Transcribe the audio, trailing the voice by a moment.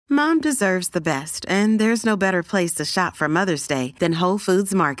Mom deserves the best, and there's no better place to shop for Mother's Day than Whole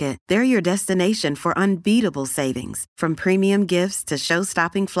Foods Market. They're your destination for unbeatable savings, from premium gifts to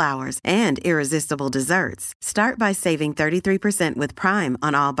show-stopping flowers and irresistible desserts. Start by saving 33% with Prime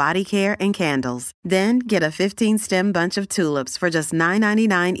on all body care and candles. Then get a 15-stem bunch of tulips for just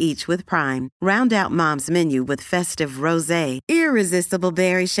 $9.99 each with Prime. Round out Mom's menu with festive rosé, irresistible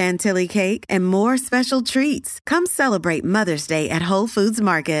berry chantilly cake, and more special treats. Come celebrate Mother's Day at Whole Foods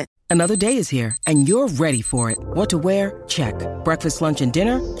Market. Another day is here, and you're ready for it. What to wear? Check. Breakfast, lunch, and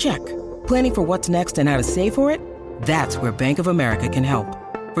dinner? Check. Planning for what's next and how to save for it? That's where Bank of America can help.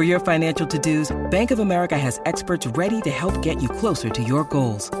 For your financial to-dos, Bank of America has experts ready to help get you closer to your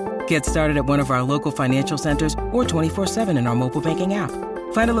goals. Get started at one of our local financial centers or 24/7 in our mobile banking app.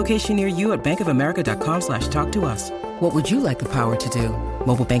 Find a location near you at bankofamerica.com/talktous. What would you like the power to do?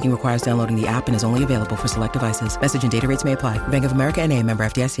 Mobile banking requires downloading the app and is only available for select devices. Message and data rates may apply. Bank of America NA, member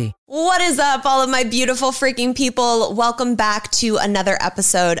FDIC. What is up, all of my beautiful freaking people? Welcome back to another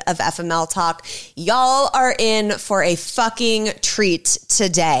episode of FML Talk. Y'all are in for a fucking treat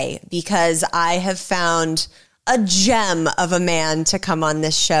today because I have found a gem of a man to come on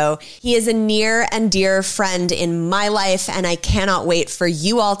this show. He is a near and dear friend in my life, and I cannot wait for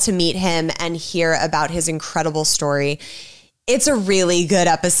you all to meet him and hear about his incredible story. It's a really good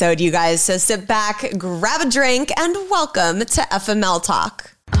episode, you guys, so sit back, grab a drink, and welcome to FML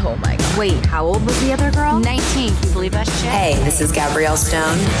Talk. Oh my God. Wait, how old was the other girl? 19. Can you believe that shit? Hey, this is Gabrielle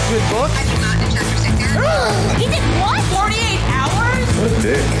Stone. Good book? I did not know Chester Sticker. He did what? 48 hours? What a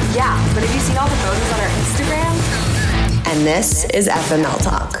dick. Yeah, but have you seen all the photos on her Instagram? And this is FML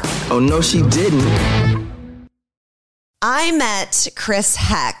Talk. Oh, no, she didn't. I met Chris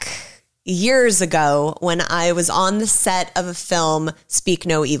Heck years ago when I was on the set of a film, Speak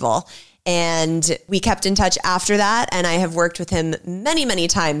No Evil. And we kept in touch after that. And I have worked with him many, many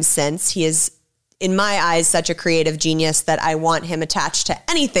times since. He is, in my eyes, such a creative genius that I want him attached to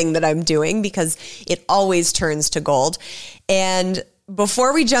anything that I'm doing because it always turns to gold. And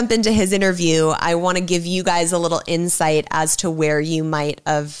before we jump into his interview, I want to give you guys a little insight as to where you might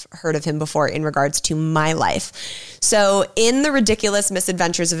have heard of him before in regards to my life. So in The Ridiculous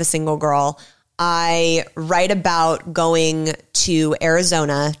Misadventures of a Single Girl, I write about going to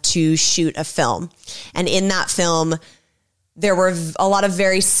Arizona to shoot a film. And in that film, there were a lot of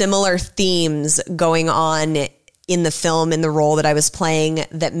very similar themes going on in the film, in the role that I was playing,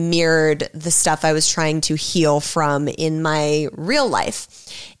 that mirrored the stuff I was trying to heal from in my real life.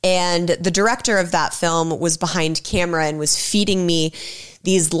 And the director of that film was behind camera and was feeding me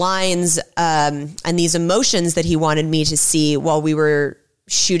these lines and these emotions that he wanted me to see while we were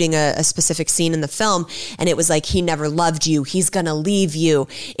shooting a specific scene in the film. And it was like, he never loved you. He's going to leave you.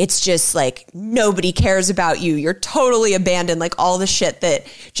 It's just like, nobody cares about you. You're totally abandoned. Like all the shit that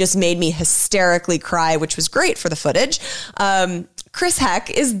just made me hysterically cry, which was great for the footage. Chris Heck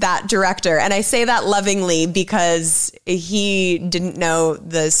is that director. And I say that lovingly because he didn't know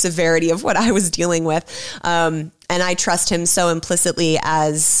the severity of what I was dealing with. And I trust him so implicitly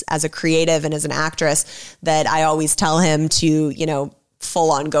as a creative and as an actress that I always tell him to, you know,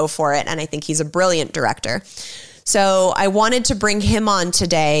 full on go for it. And I think he's a brilliant director. So I wanted to bring him on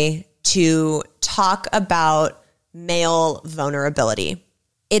today to talk about male vulnerability.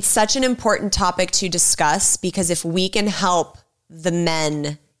 It's such an important topic to discuss because if we can help the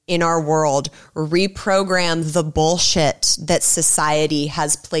men in our world reprogram the bullshit that society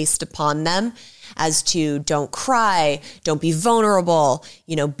has placed upon them as to don't cry, don't be vulnerable,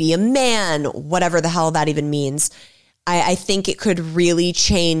 you know, be a man, whatever the hell that even means, I think it could really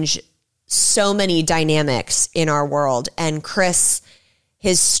change so many dynamics in our world. And Chris,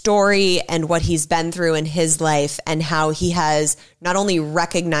 his story and what he's been through in his life and how he has not only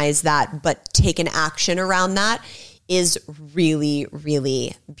recognized that, but taken action around that is really,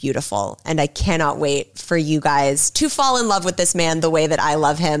 really beautiful. And I cannot wait for you guys to fall in love with this man the way that I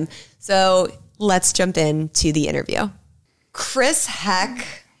love him. So let's jump into the interview. Chris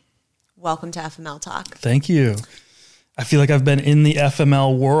Heck, welcome to FML Talk. Thank you. I feel like I've been in the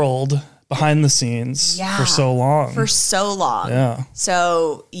FML world behind the scenes for so long. For so long. Yeah.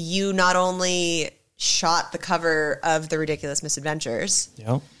 So you not only shot the cover of The Ridiculous Misadventures,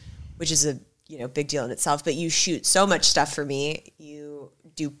 which is a big deal in itself, but you shoot so much stuff for me. You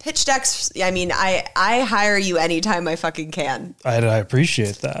do pitch decks. I mean, I hire you anytime I fucking can. I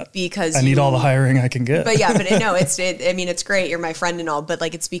appreciate that because I need all the hiring I can get. But yeah, but no, it's great. You're my friend and all, but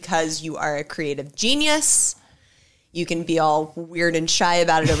like, it's because you are a creative genius. You can be all weird and shy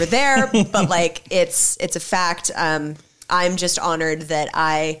about it over there, but like, it's a fact. I'm just honored that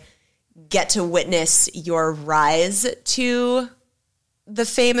I get to witness your rise to the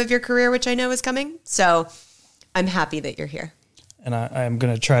fame of your career, which I know is coming. So I'm happy that you're here. And I'm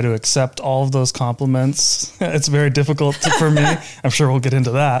going to try to accept all of those compliments. It's very difficult for me. I'm sure we'll get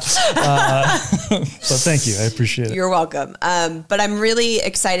into that. But thank you. I appreciate it. You're welcome. But I'm really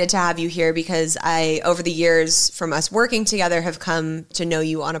excited to have you here because I, over the years from us working together, have come to know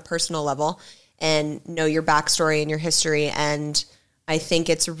you on a personal level and know your backstory and your history. And I think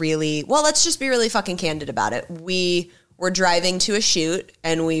it's really, well, let's just be really fucking candid about it. We were driving to a shoot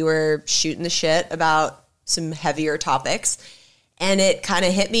and we were shooting the shit about some heavier topics. And it kind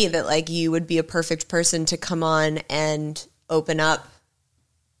of hit me that like you would be a perfect person to come on and open up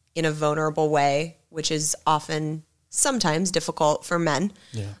in a vulnerable way, which is often sometimes difficult for men.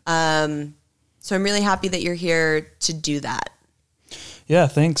 Yeah. So I'm really happy that you're here to do that. Yeah,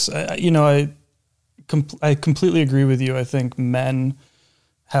 thanks. I completely agree with you. I think men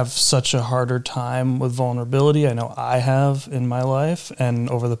have such a harder time with vulnerability. I know I have in my life, and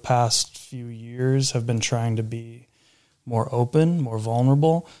over the past few years have been trying to be more open, more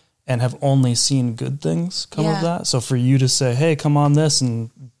vulnerable, and have only seen good things come of that. So for you to say, hey, come on this and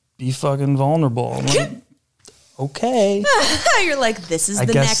be fucking vulnerable. I'm like, okay. You're like, this is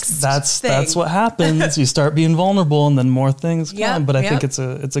the next thing. That's what happens. You start being vulnerable and then more things come. But I think it's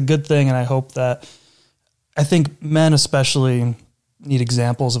a good thing. And I think men especially need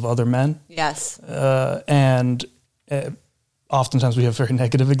examples of other men. Yes. And oftentimes we have very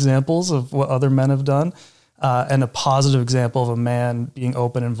negative examples of what other men have done. And a positive example of a man being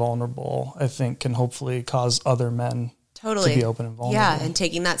open and vulnerable, I think, can hopefully cause other men to be open and vulnerable. Yeah, and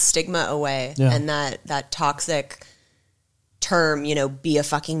taking that stigma away and that toxic term, be a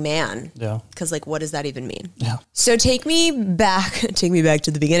fucking man. Yeah. Because, like, what does that even mean? Yeah. So take me back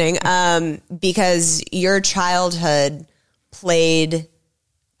to the beginning, because your childhood played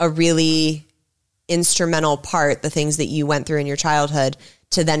a really instrumental part, the things that you went through in your childhood,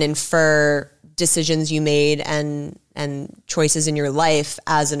 to then infer decisions you made and choices in your life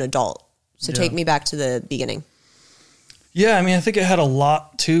as an adult. So take me back to the beginning. Yeah, I mean, I think it had a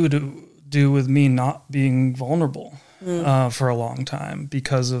lot to do with me not being vulnerable for a long time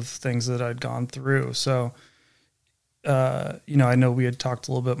because of things that I'd gone through. So, I know we had talked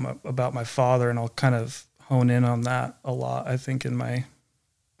a little bit about my father, and I'll kind of hone in on that a lot, I think, in my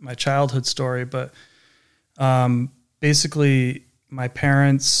childhood story. But basically, my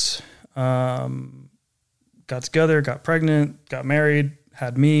parents got together, got pregnant, got married,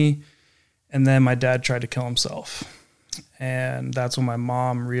 had me, and then my dad tried to kill himself. And that's when my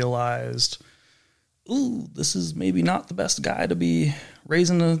mom realized, ooh, this is maybe not the best guy to be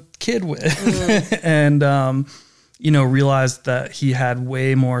raising a kid with. And, realized that he had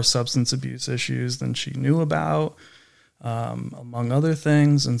way more substance abuse issues than she knew about, among other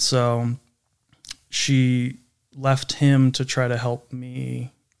things. And so she left him to try to help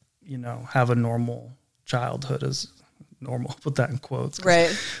me, have a normal childhood, as normal, put that in quotes. Right.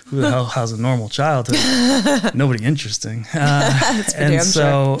 Who the hell has a normal childhood? Nobody interesting. That's for damn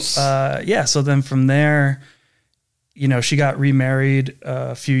so, sure. So then from there, she got remarried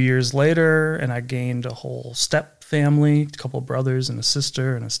a few years later, and I gained a whole step family, a couple of brothers and a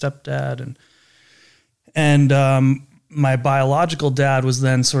sister and a stepdad. And my biological dad was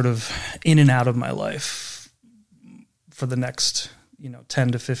then sort of in and out of my life for the next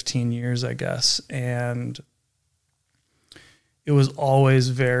 10 to 15 years, I guess. And it was always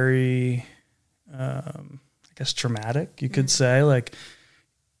very, traumatic, you could say. Like,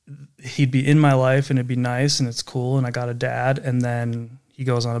 he'd be in my life and it'd be nice and it's cool and I got a dad, and then he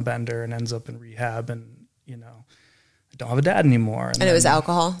goes on a bender and ends up in rehab, and, I don't have a dad anymore. And it was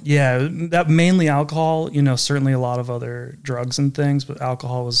alcohol? Yeah, that mainly alcohol, certainly a lot of other drugs and things, but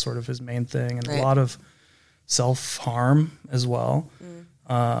alcohol was sort of his main thing, and a lot of self-harm as well.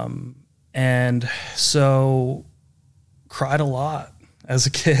 And so cried a lot as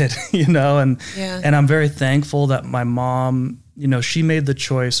a kid, and I'm very thankful that my mom, she made the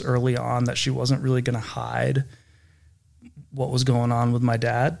choice early on that she wasn't really going to hide what was going on with my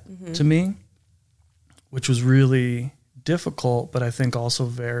dad to me, which was really difficult, but I think also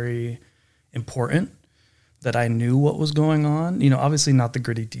very important that I knew what was going on. Obviously not the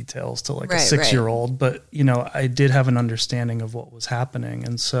gritty details to like a 6-year-old, but, I did have an understanding of what was happening.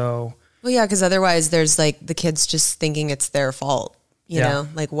 And so... Well, yeah, because otherwise there's like the kids just thinking it's their fault, you know?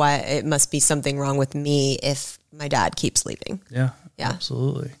 Like, why it must be something wrong with me if my dad keeps leaving. Yeah,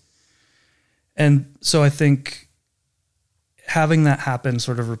 absolutely. And so I think having that happen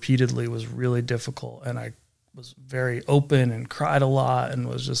sort of repeatedly was really difficult, and I was very open and cried a lot and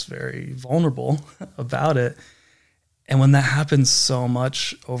was just very vulnerable about it. And when that happens so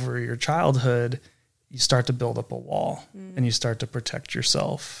much over your childhood, you start to build up a wall and you start to protect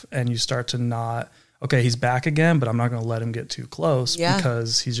yourself, and you start to not, okay, he's back again, but I'm not going to let him get too close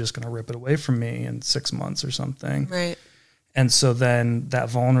because he's just going to rip it away from me in 6 months or something. Right. And so then that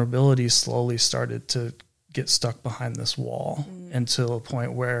vulnerability slowly started to get stuck behind this wall until a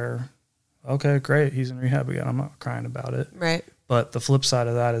point where, okay, great, he's in rehab again. I'm not crying about it. Right. But the flip side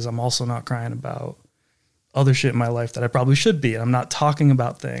of that is I'm also not crying about other shit in my life that I probably should be. And I'm not talking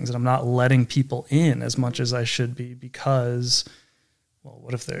about things, and I'm not letting people in as much as I should be, because, well,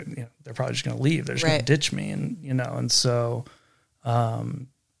 what if they're, they're probably just going to leave. They're just going to ditch me. And, and so, I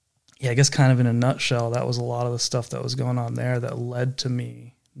guess kind of in a nutshell, that was a lot of the stuff that was going on there that led to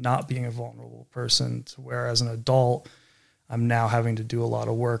me not being a vulnerable person, to where as an adult, I'm now having to do a lot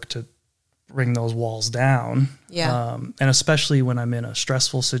of work to bring those walls down. Yeah. And especially when I'm in a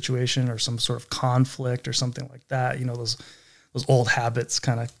stressful situation or some sort of conflict or something like that, those old habits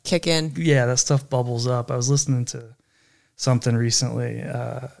kind of kick in. Yeah. That stuff bubbles up. I was listening to something recently,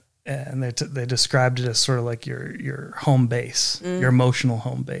 and they described it as sort of like your home base, your emotional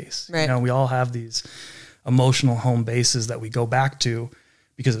home base. Right. We all have these emotional home bases that we go back to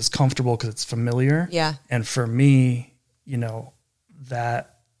because it's comfortable, because it's familiar. Yeah. And for me, that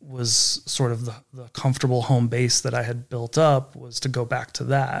was sort of the comfortable home base that I had built up, was to go back to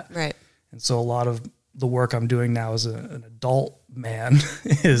that. Right. And so a lot of the work I'm doing now as an adult man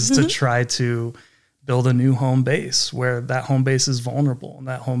is to try to build a new home base where that home base is vulnerable and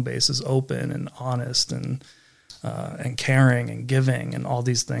that home base is open and honest and caring and giving and all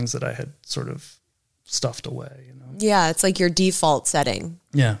these things that I had sort of stuffed away. Yeah, it's like your default setting.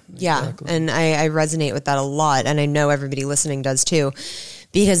 Yeah. Yeah. Exactly. And I resonate with that a lot. And I know everybody listening does too,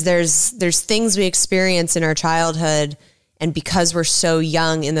 because there's things we experience in our childhood, and because we're so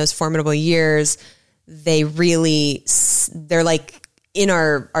young in those formidable years, they're like in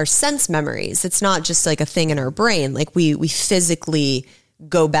our sense memories. It's not just like a thing in our brain. Like we physically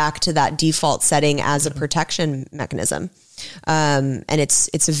go back to that default setting as a protection mechanism. And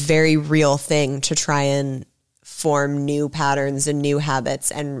it's a very real thing to try and form new patterns and new habits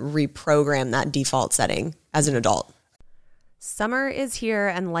and reprogram that default setting as an adult. Summer is here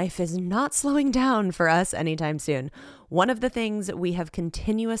and life is not slowing down for us anytime soon. One of the things we have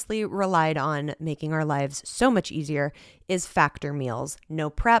continuously relied on making our lives so much easier is Factor meals.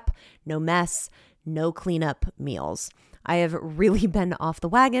 No prep, no mess, no cleanup meals. I have really been off the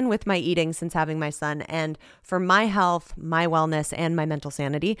wagon with my eating since having my son, and for my health, my wellness, and my mental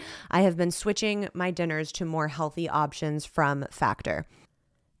sanity, I have been switching my dinners to more healthy options from Factor.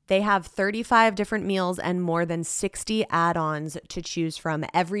 They have 35 different meals and more than 60 add-ons to choose from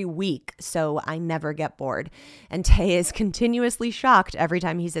every week, so I never get bored. And Tay is continuously shocked every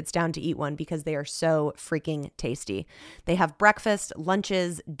time he sits down to eat one because they are so freaking tasty. They have breakfast,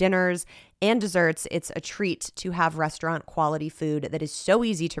 lunches, dinners, and desserts. It's a treat to have restaurant quality food that is so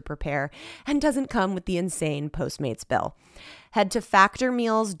easy to prepare and doesn't come with the insane Postmates bill. Head to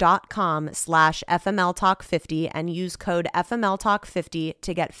factormeals.com/FMLTalk50 and use code FMLTalk50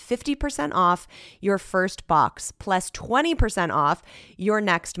 to get 50% off your first box plus 20% off your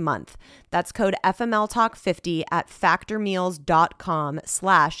next month. That's code FMLTalk50 at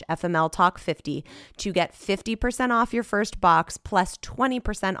factormeals.com/FMLTalk50 to get 50% off your first box plus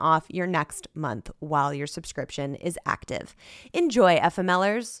 20% off your next month while your subscription is active. Enjoy,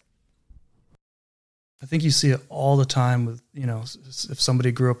 FMLers. I think you see it all the time with, if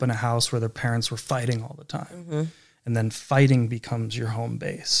somebody grew up in a house where their parents were fighting all the time, and then fighting becomes your home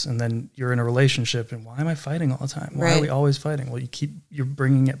base, and then you're in a relationship and why am I fighting all the time? Why are we always fighting? Well, you're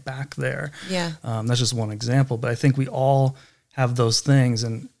bringing it back there. Yeah. That's just one example, but I think we all have those things,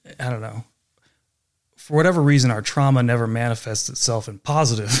 and I don't know, for whatever reason, our trauma never manifests itself in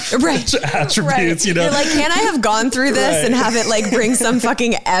positive attributes. Right. You're like, can I have gone through this and have it like bring some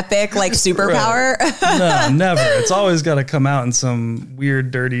fucking epic like superpower? No, never. It's always got to come out in some weird,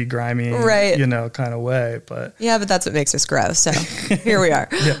 dirty, grimy, kind of way. But that's what makes us grow. So here we are.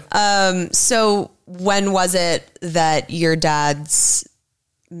 So when was it that your dad's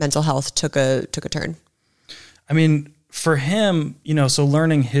mental health took a turn? I mean, for him, so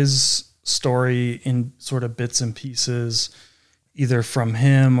learning his story in sort of bits and pieces, either from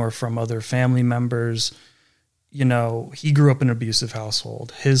him or from other family members. He grew up in an abusive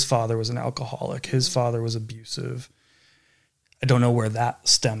household. His father was an alcoholic. His father was abusive. I don't know where that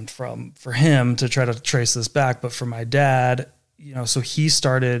stemmed from for him to try to trace this back, but for my dad, so he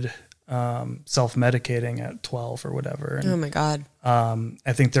started self-medicating at 12 or whatever. And, oh my God.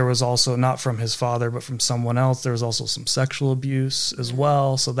 I think there was also, not from his father, but from someone else, there was also some sexual abuse as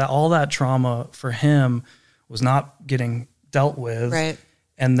well. So that all that trauma for him was not getting dealt with. Right.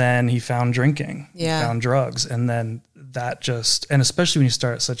 And then he found drinking, Yeah. he found drugs. And then that just, and especially when you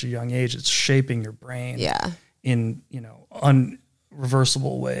start at such a young age, it's shaping your brain in,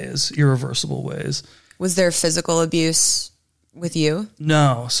 irreversible ways. Was there physical abuse with you?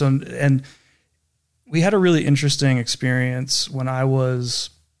 No. So, and we had a really interesting experience when I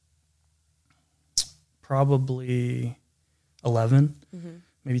was probably 11,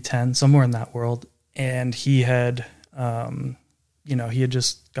 maybe 10, somewhere in that world. And he had, he had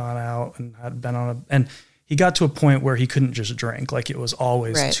just gone out and had been and he got to a point where he couldn't just drink. Like, it was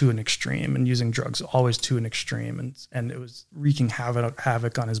always to an extreme, and using drugs always to an extreme. And it was wreaking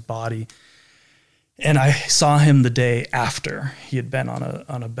havoc on his body. And I saw him the day after he had been on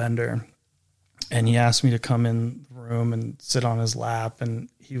a bender, and he asked me to come in the room and sit on his lap. And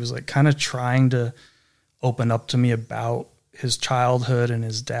he was like kind of trying to open up to me about his childhood and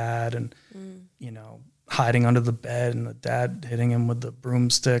his dad, and, hiding under the bed, and the dad hitting him with the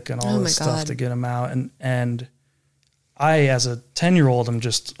broomstick and all this stuff to get him out. And I, as a 10-year-old, am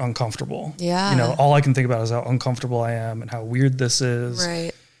just uncomfortable. Yeah. All I can think about is how uncomfortable I am and how weird this is.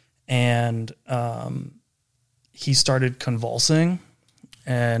 Right. And he started convulsing,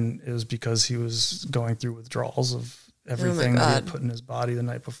 and it was because he was going through withdrawals of everything that he had put in his body the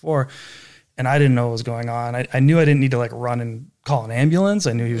night before. And I didn't know what was going on. I knew I didn't need to run and call an ambulance.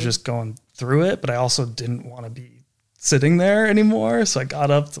 I knew he was just going through it, but I also didn't want to be sitting there anymore. So I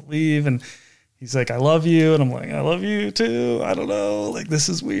got up to leave, and he's like, "I love you." And I'm like, "I love you too. I don't know. This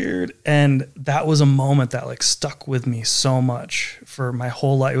is weird." And that was a moment that stuck with me so much for my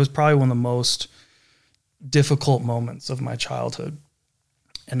whole life. It was probably one of the most difficult moments of my childhood.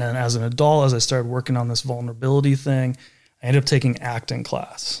 And then as an adult, as I started working on this vulnerability thing, I ended up taking acting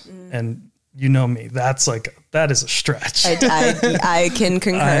class. And you know me, that is a stretch. I can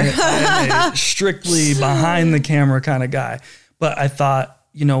concur. I am a strictly behind the camera kind of guy. But I thought,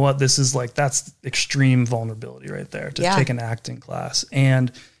 you know what, this is that's extreme vulnerability right there, to take an acting class. And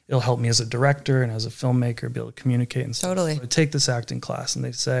it'll help me as a director and as a filmmaker be able to communicate and stuff. Totally. So I take this acting class, and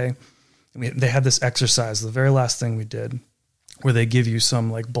they had this exercise, the very last thing we did, where they give you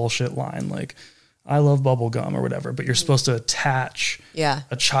some bullshit line, "I love bubble gum" or whatever, but you're supposed to attach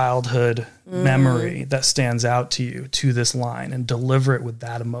a childhood memory that stands out to you to this line and deliver it with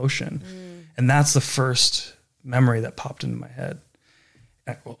that emotion. And that's the first memory that popped into my head.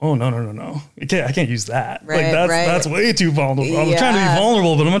 Oh, no. I can't use that. Right, that's way too vulnerable. I'm trying to be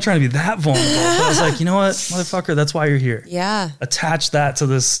vulnerable, but I'm not trying to be that vulnerable. So I was like, you know what, motherfucker, that's why you're here. Yeah. Attach that to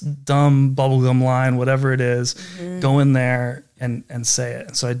this dumb bubblegum line, whatever it is, go in there and say it.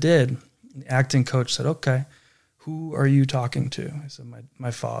 And so I did. The acting coach said, "Okay, who are you talking to?" I said,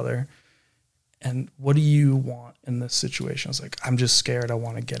 my father. "And what do you want in this situation?" I was like, "I'm just scared. I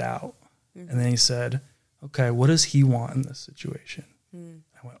want to get out." And then he said, "Okay, what does he want in this situation?"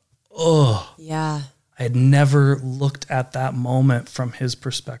 I went, "Oh." Yeah. I had never looked at that moment from his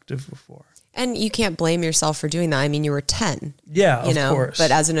perspective before. And you can't blame yourself for doing that. I mean, you were 10. Yeah, of course.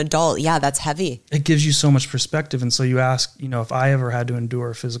 But as an adult, that's heavy. It gives you so much perspective. And so you ask, if I ever had to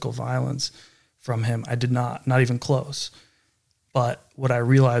endure physical violence from him, I did not even close. But what I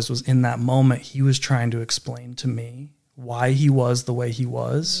realized was, in that moment, he was trying to explain to me why he was the way he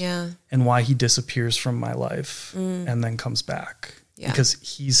was, and why he disappears from my life and then comes back. Yeah. Because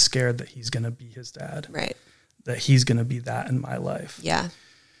he's scared that he's going to be his dad. Right. That he's going to be that in my life. Yeah.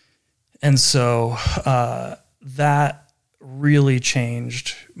 And so that really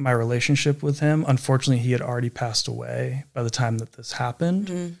changed my relationship with him. Unfortunately, he had already passed away by the time that this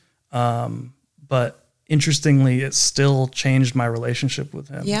happened. But interestingly, it still changed my relationship with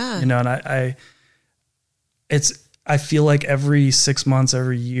him. Yeah. And I feel like every 6 months,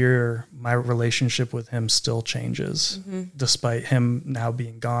 every year, my relationship with him still changes, despite him now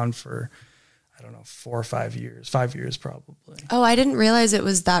being gone for, 4 or 5 years, 5 years probably. Oh, I didn't realize it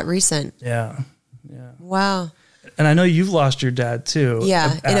was that recent. Yeah. Wow. And I know you've lost your dad too.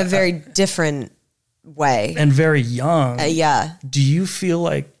 Yeah, in a very different way. And very young. Yeah. Do you feel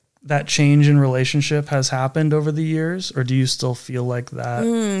like that change in relationship has happened over the years, or do you still feel like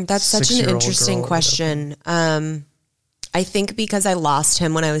that? That's such an interesting question. I think because I lost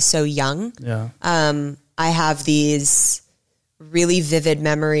him when I was so young. Yeah. I have these really vivid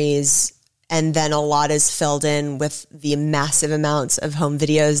memories, and then a lot is filled in with the massive amounts of home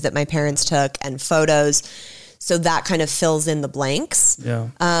videos that my parents took and photos. So that kind of fills in the blanks. Yeah.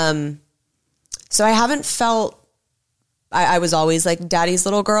 So I haven't felt, I was always like daddy's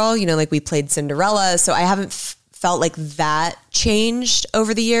little girl, we played Cinderella. So I haven't felt like that changed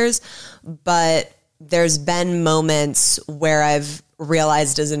over the years, but there's been moments where I've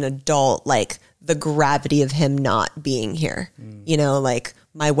realized as an adult, the gravity of him not being here,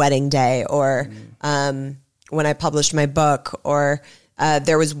 my wedding day or when I published my book, or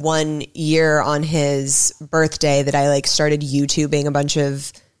there was one year on his birthday that I like started YouTubing a bunch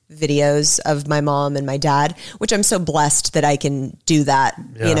of videos of my mom and my dad, which I'm so blessed that I can do that.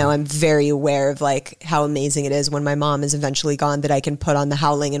 Yeah. You know, I'm very aware of like how amazing it is when my mom is eventually gone that I can put on The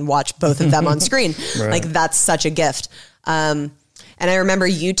Howling and watch both of them on screen. Right. Like that's such a gift. And I remember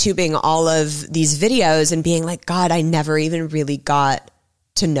YouTubing all of these videos and being like, God, I never even really got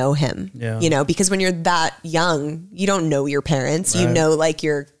to know him, you know, because when you're that young, you don't know your parents, you know, like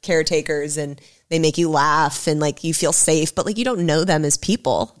your caretakers and they make you laugh and like you feel safe, but like you don't know them as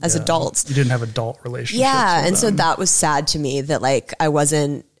people, as adults. You didn't have adult relationships. Yeah. And with so them. that was sad to me that like I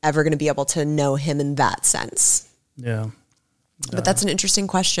wasn't ever going to be able to know him in that sense. Yeah. But that's an interesting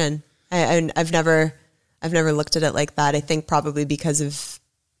question. I've never looked at it like that. I think probably because of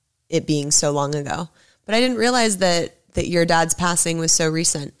it being so long ago, but I didn't realize that your dad's passing was so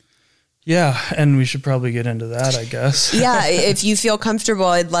recent. Yeah. And we should probably get into that, I guess. Yeah. If you feel comfortable,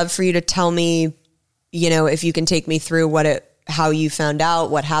 I'd love for you to tell me, you know, if you can take me through how you found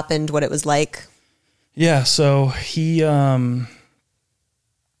out, what happened, what it was like. Yeah. So he had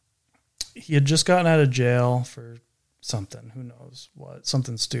just gotten out of jail for something, who knows what,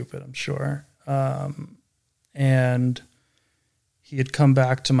 something stupid, I'm sure. And he had come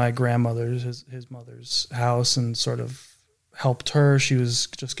back to my grandmother's, his mother's house and sort of helped her. She was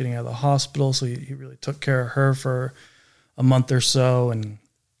just getting out of the hospital. So he really took care of her for a month or so. And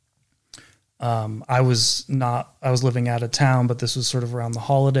I was living out of town, but this was sort of around the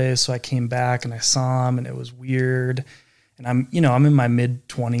holidays. So I came back and I saw him and it was weird. And I'm in my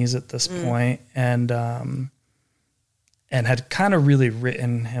mid-20s at this point, and had kind of really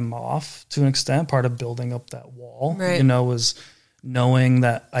written him off to an extent. Part of building up that wall, you know, was knowing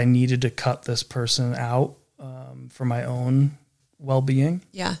that I needed to cut this person out for my own well-being.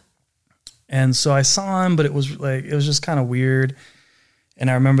 Yeah. And so I saw him, but it was just kind of weird. And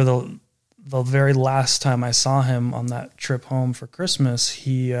I remember the very last time I saw him on that trip home for Christmas,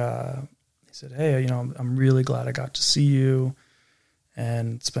 he said, "Hey, you know, I'm really glad I got to see you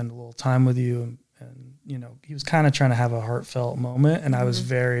and spend a little time with you." And you know, he was kind of trying to have a heartfelt moment. And I was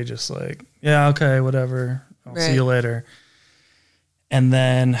very just like, yeah, okay, whatever. I'll see you later. And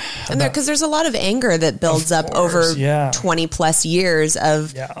then, because there's a lot of anger that builds up over 20 plus years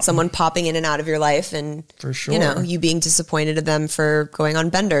of someone popping in and out of your life, and for sure, you know, you being disappointed at them for going on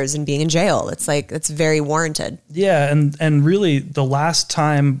benders and being in jail. It's like, it's very warranted. Yeah. And really the last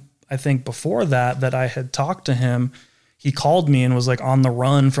time, I think before that I had talked to him, he called me and was like on the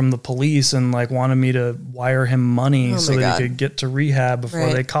run from the police and like wanted me to wire him money so that he could get to rehab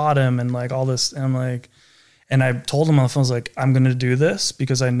before they caught him and like all this. And I'm like, and I told him on the phone, I was like, I'm going to do this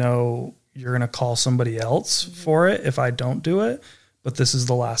because I know you're going to call somebody else for it if I don't do it, but this is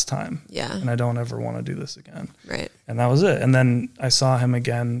the last time. Yeah. And I don't ever want to do this again. Right. And that was it. And then I saw him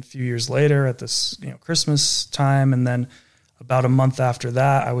again a few years later at this, you know, Christmas time. And then about a month after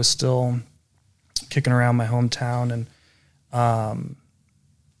that, I was still kicking around my hometown, and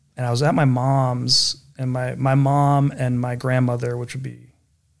I was at my mom's, and my mom and my grandmother, which would be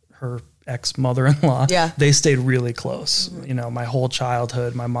her ex-mother-in-law, they stayed really close. You know, my whole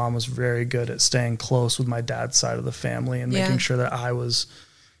childhood, my mom was very good at staying close with my dad's side of the family and making sure that I was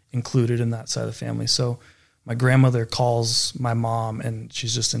included in that side of the family. So my grandmother calls my mom and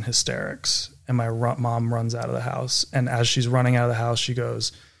she's just in hysterics, and my mom runs out of the house. And as she's running out of the house, she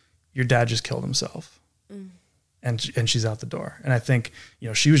goes, "Your dad just killed himself." And she's out the door. And I think, you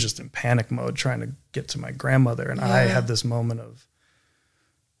know, she was just in panic mode trying to get to my grandmother. And I had this moment of,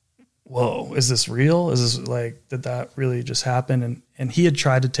 whoa, is this real? Is this like, did that really just happen? And he had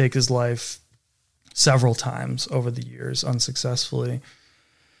tried to take his life several times over the years unsuccessfully.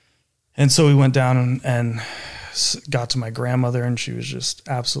 And so we went down and got to my grandmother, and she was just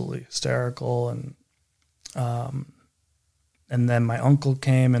absolutely hysterical. And then my uncle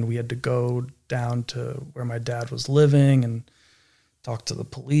came, and we had to go down to where my dad was living and talk to the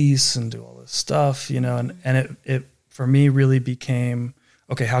police and do all this stuff, you know, and it for me really became,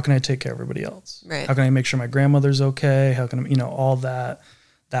 okay, how can I take care of everybody else? Right. How can I make sure my grandmother's okay? How can I, you know, all that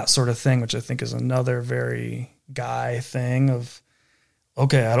sort of thing, which I think is another very guy thing of,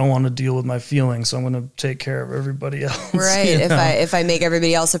 okay, I don't want to deal with my feelings, so I'm going to take care of everybody else. Right. You know? If I make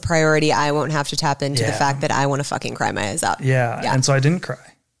everybody else a priority, I won't have to tap into the fact that I want to fucking cry my eyes out. Yeah. And so I didn't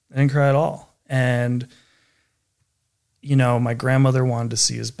cry. I didn't cry at all. And, you know, my grandmother wanted to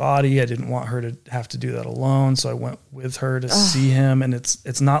see his body. I didn't want her to have to do that alone. So I went with her to see him. And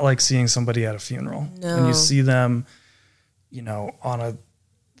it's not like seeing somebody at a funeral. No. When you see them, you know, on a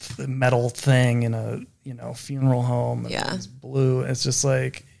metal thing in a funeral home and it's blue. It's just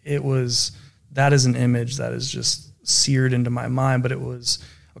like, that is an image that is just seared into my mind, but it was,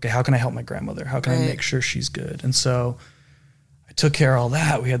 okay, how can I help my grandmother? How can I make sure she's good? And so I took care of all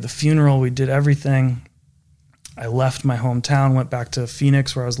that. We had the funeral, we did everything. I left my hometown, went back to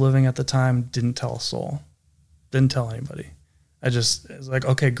Phoenix where I was living at the time, didn't tell a soul, didn't tell anybody. It was like,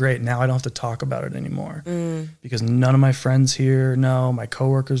 okay, great. Now I don't have to talk about it anymore because none of my friends here know, my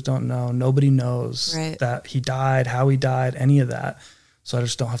coworkers don't know, nobody knows that he died, how he died, any of that. So I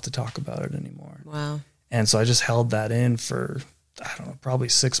just don't have to talk about it anymore. Wow. And so I just held that in for, I don't know, probably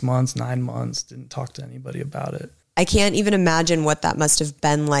 6 months, 9 months, didn't talk to anybody about it. I can't even imagine what that must have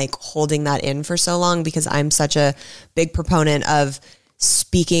been like holding that in for so long, because I'm such a big proponent of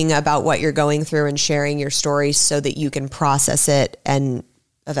speaking about what you're going through and sharing your story so that you can process it and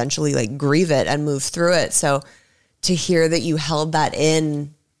eventually like grieve it and move through it. So to hear that you held that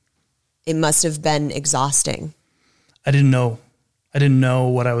in, it must have been exhausting. I didn't know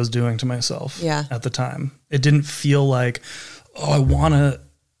what I was doing to myself at the time. It didn't feel like, I want to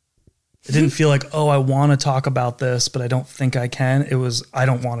talk about this, but I don't think I can. It was, I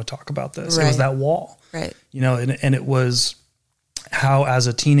don't want to talk about this. It was that wall, right? And it was how, as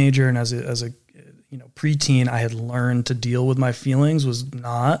a teenager and as a preteen, I had learned to deal with my feelings was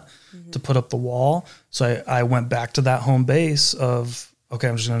not to put up the wall. So I went back to that home base of, okay,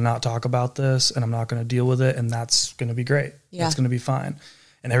 I'm just going to not talk about this and I'm not going to deal with it. And that's going to be great. Yeah. That's going to be fine.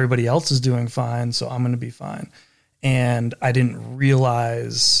 And everybody else is doing fine. So I'm going to be fine. And I didn't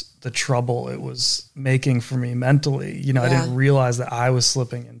realize the trouble it was making for me mentally. I didn't realize that I was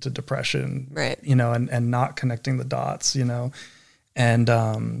slipping into depression, right? And not connecting the dots,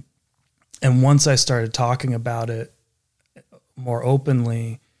 and once I started talking about it more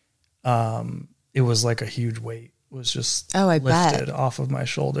openly, it was like a huge weight was just lifted off of my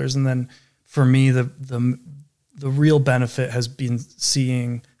shoulders. And then for me, the real benefit has been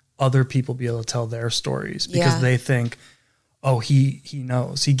seeing other people be able to tell their stories because they think, oh, he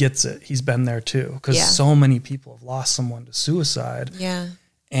knows, he gets it. He's been there too. Because so many people have lost someone to suicide. Yeah.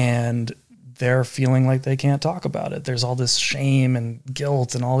 And they're feeling like they can't talk about it. There's all this shame and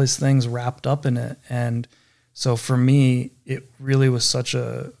guilt and all these things wrapped up in it. And so for me, it really was such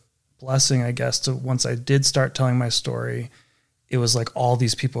a blessing, I guess, to once I did start telling my story, it was like all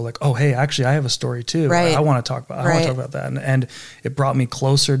these people were like, oh, hey, actually I have a story too. Right. I want to talk about that. And it brought me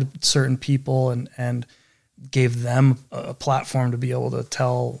closer to certain people and gave them a platform to be able to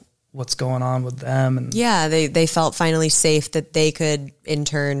tell what's going on with them. And they felt finally safe that they could in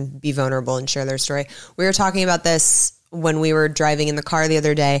turn be vulnerable and share their story. We were talking about this when we were driving in the car the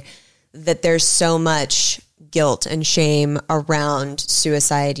other day, that there's so much guilt and shame around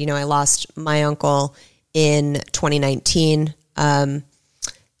suicide. I lost my uncle in 2019, the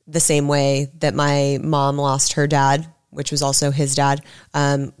same way that my mom lost her dad, which was also his dad,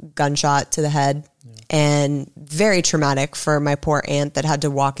 gunshot to the head. And very traumatic for my poor aunt that had to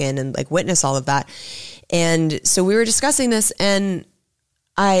walk in and like witness all of that. And so we were discussing this, and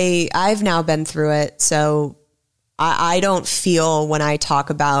I've now been through it. So I don't feel, when I talk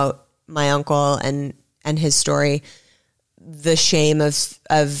about my uncle and his story, the shame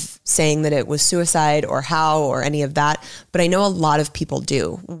of saying that it was suicide or how or any of that. But I know a lot of people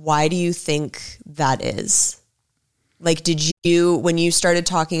do. Why do you think that is? Like, did you, when you started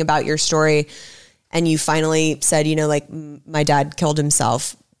talking about your story and you finally said, like my dad killed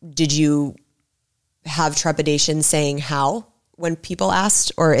himself, did you have trepidation saying how when people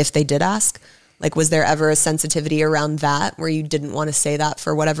asked, or if they did ask? Like, was there ever a sensitivity around that where you didn't want to say that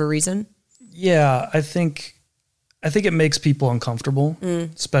for whatever reason? Yeah, I think it makes people uncomfortable,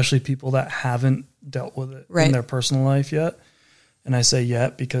 especially people that haven't dealt with it in their personal life yet. And I say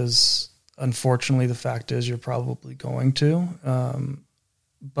yet because unfortunately the fact is you're probably going to.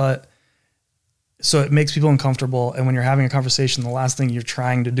 But so it makes people uncomfortable. And when you're having a conversation, the last thing you're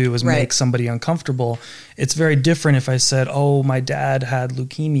trying to do is make somebody uncomfortable. It's very different if I said, oh, my dad had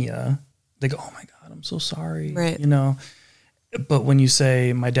leukemia. They go, oh my God, I'm so sorry. Right. But when you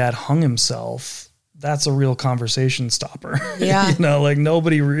say my dad hung himself, that's a real conversation stopper. Yeah. Like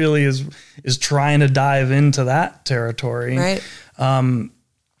nobody really is trying to dive into that territory. Right. And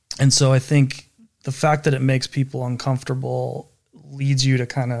so I think the fact that it makes people uncomfortable leads you to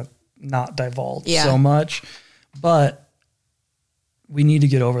kind of not divulge so much, but we need to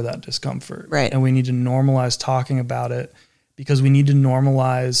get over that discomfort. Right. And we need to normalize talking about it, because we need to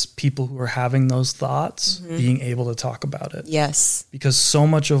normalize people who are having those thoughts being able to talk about it. Yes. Because so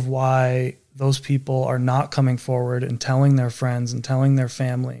much of why those people are not coming forward and telling their friends and telling their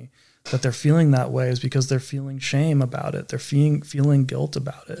family that they're feeling that way is because they're feeling shame about it. They're feeling guilt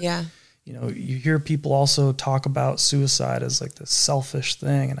about it. Yeah. you know, you hear people also talk about suicide as like this selfish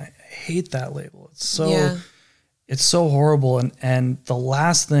thing. And I hate that label. It's so horrible. And the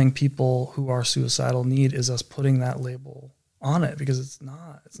last thing people who are suicidal need is us putting that label on it, because it's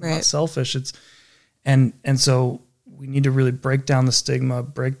not selfish. And so we need to really break down the stigma,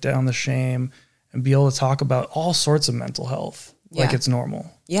 break down the shame, and be able to talk about all sorts of mental health like it's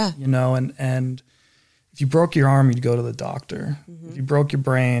normal. Yeah. You know, and if you broke your arm, you'd go to the doctor. If you broke your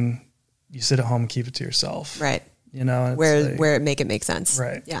brain, you sit at home and keep it to yourself. Right. You know, where it make sense.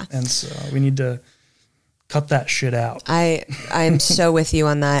 Right. Yeah. And so we need to cut that shit out. I'm so with you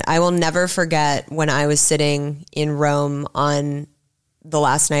on that. I will never forget when I was sitting in Rome on the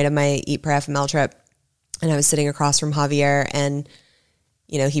last night of my Eat, Pray, FML trip, and I was sitting across from Javier, and,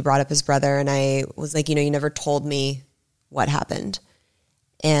 you know, he brought up his brother, and I was like, you know, you never told me what happened.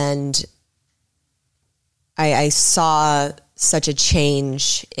 And I saw such a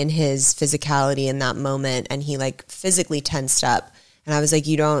change in his physicality in that moment, and he like physically tensed up. And I was like,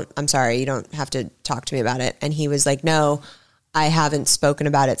 I'm sorry, you don't have to talk to me about it. And he was like, no, I haven't spoken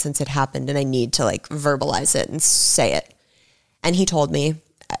about it since it happened, and I need to like verbalize it and say it. And he told me,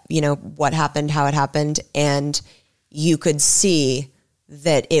 you know, what happened, how it happened. And you could see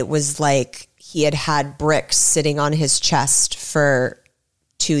that it was like he had had bricks sitting on his chest for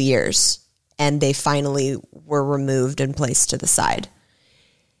 2 years, and they finally were removed and placed to the side.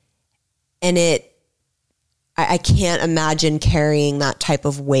 And I can't imagine carrying that type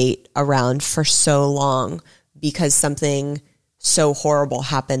of weight around for so long because something so horrible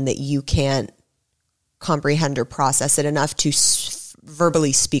happened that you can't comprehend or process it enough to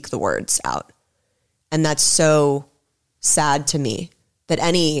verbally speak the words out. And that's so sad to me that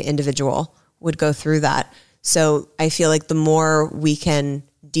any individual would go through that. So I feel like the more we can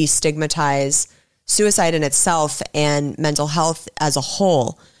destigmatize suicide in itself and mental health as a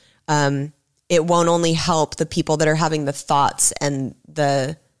whole, it won't only help the people that are having the thoughts and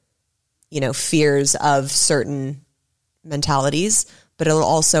the, you know, fears of certain mentalities, but it'll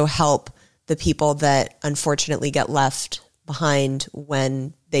also help the people that unfortunately get left behind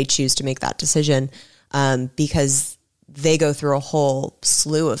when they choose to make that decision, because they go through a whole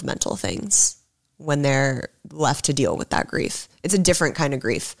slew of mental things when they're left to deal with that grief. It's a different kind of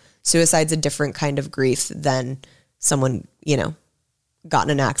grief. Suicide's a different kind of grief than someone, you know, got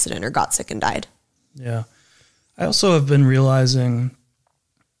in an accident or got sick and died. Yeah. I also have been realizing,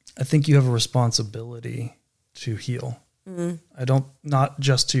 I think you have a responsibility to heal. Mm-hmm. Not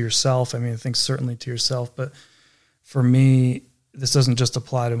just to yourself. I mean, I think certainly to yourself, but for me, this doesn't just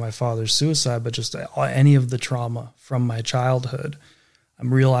apply to my father's suicide, but just any of the trauma from my childhood.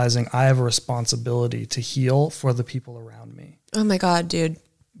 I'm realizing I have a responsibility to heal for the people around me. Oh my God, dude.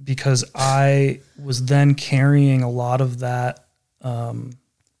 Because I was then carrying a lot of that,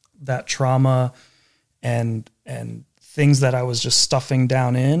 that trauma and things that I was just stuffing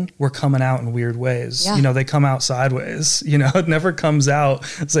down in were coming out in weird ways. Yeah. You know, they come out sideways. You know, it never comes out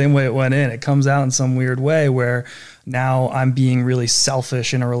the same way it went in. It comes out in some weird way where now I'm being really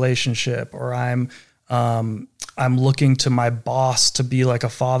selfish in a relationship, or I'm looking to my boss to be like a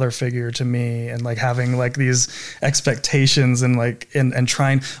father figure to me, and like having like these expectations and like, and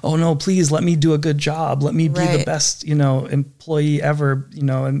trying, oh no, please let me do a good job. Let me be the best, you know, employee ever, you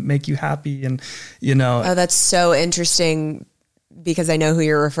know, and make you happy. And, you know, oh, that's so interesting because I know who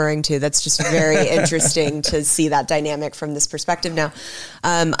you're referring to. That's just very interesting to see that dynamic from this perspective. Now,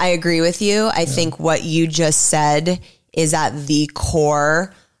 I agree with you. I think what you just said is at the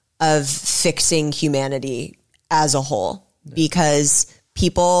core of fixing humanity as a whole, because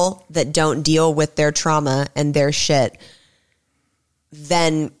people that don't deal with their trauma and their shit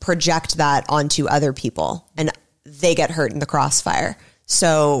then project that onto other people and they get hurt in the crossfire.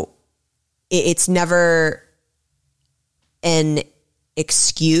 So it's never an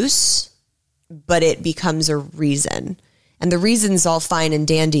excuse, but it becomes a reason. And the reason's all fine and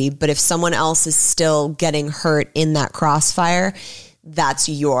dandy, but if someone else is still getting hurt in that crossfire, that's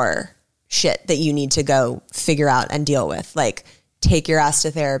your shit that you need to go figure out and deal with. Like, take your ass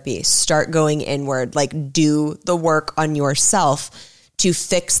to therapy, start going inward, like do the work on yourself to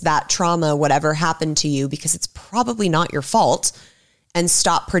fix that trauma, whatever happened to you, because it's probably not your fault, and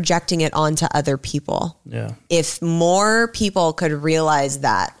stop projecting it onto other people. Yeah. If more people could realize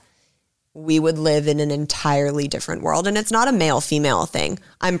that, we would live in an entirely different world. And it's not a male-female thing.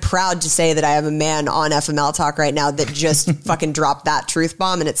 I'm proud to say that I have a man on FML Talk right now that just fucking dropped that truth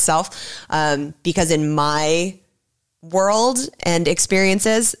bomb in itself. Because in my world and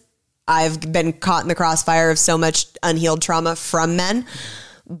experiences, I've been caught in the crossfire of so much unhealed trauma from men.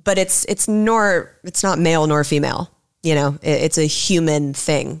 But it's not male nor female. you know, it's a human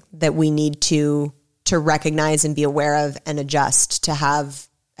thing that we need to recognize and be aware of and adjust to have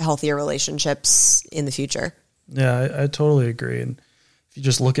healthier relationships in the future. Yeah, I totally agree. And if you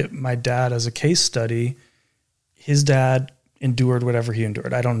just look at my dad as a case study, his dad endured whatever he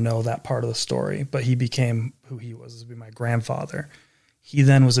endured. I don't know that part of the story, but he became who he was. This would be my grandfather. He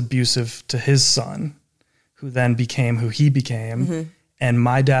then was abusive to his son, who then became who he became. Mm-hmm. And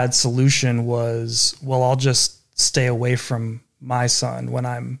my dad's solution was, well, I'll just stay away from my son when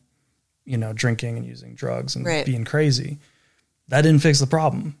I'm, you know, drinking and using drugs and being crazy. That didn't fix the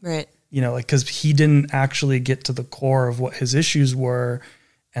problem. Right. You know, like, because he didn't actually get to the core of what his issues were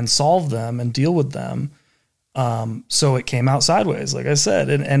and solve them and deal with them. So it came out sideways, like I said,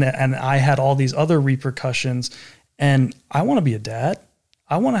 and I had all these other repercussions, and I want to be a dad.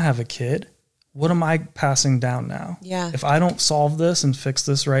 I want to have a kid. What am I passing down now? Yeah. If I don't solve this and fix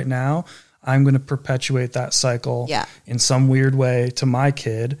this right now, I'm going to perpetuate that cycle in some weird way to my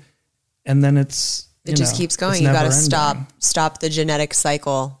kid. And then it just keeps going. You got to stop the genetic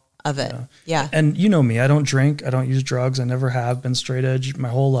cycle of it. Yeah. And you know me, I don't drink. I don't use drugs. I never have been straight edge my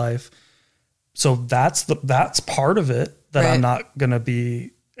whole life. So that's part of it that I'm not going to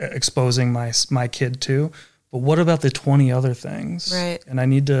be exposing my kid to. But what about the 20 other things? Right. And I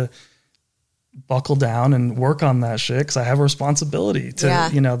need to buckle down and work on that shit, because I have a responsibility to,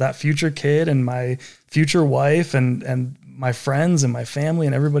 you know, that future kid and my future wife and my friends and my family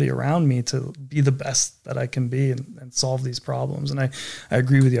and everybody around me to be the best that I can be and solve these problems. And I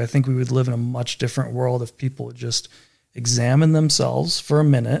agree with you. I think we would live in a much different world if people would just examine themselves for a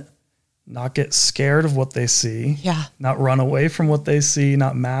minute, not get scared of what they see, not run away from what they see,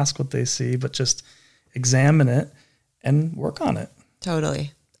 not mask what they see, but just examine it and work on it.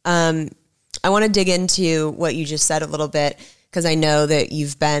 Totally. I want to dig into what you just said a little bit, because I know that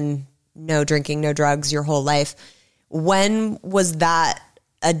you've been no drinking, no drugs your whole life. When was that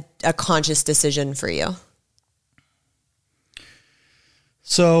a conscious decision for you?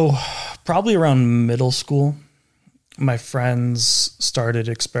 So probably around middle school, my friends started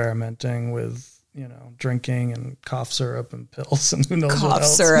experimenting with, you know, drinking and cough syrup and pills and who knows what else. Cough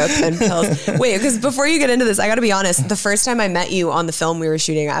syrup and pills. Wait, because before you get into this, I got to be honest. The first time I met you on the film we were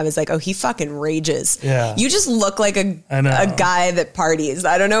shooting, I was like, oh, he fucking rages. Yeah. You just look like a guy that parties.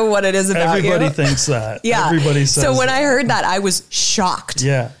 I don't know what it is about Everybody you. thinks that. Yeah. Everybody says So when I heard that, I was shocked.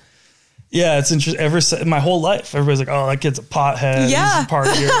 Yeah. Yeah, it's interesting. My whole life, everybody's like, oh, that kid's a pothead. Yeah. He's a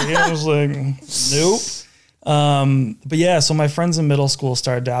partier. You know, I was like, nope. But yeah, so my friends in middle school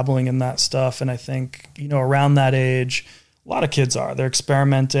started dabbling in that stuff. And I think, you know, around that age, a lot of kids they're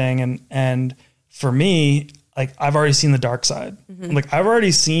experimenting. And for me, like, I've already seen the dark side. Mm-hmm. Like, I've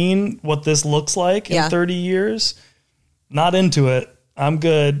already seen what this looks like in 30 years. Not into it. I'm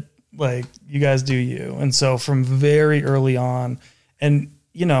good. Like, you guys do you. And so from very early on, and,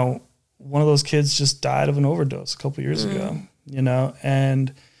 you know, one of those kids just died of an overdose a couple years ago, you know?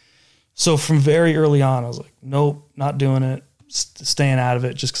 And so from very early on, I was like, nope, not doing it, staying out of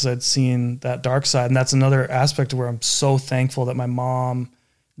it, just because I'd seen that dark side. And that's another aspect of where I'm so thankful that my mom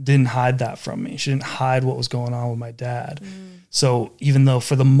didn't hide that from me. She didn't hide what was going on with my dad. So even though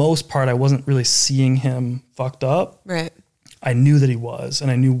for the most part, I wasn't really seeing him fucked up, right, I knew that he was, and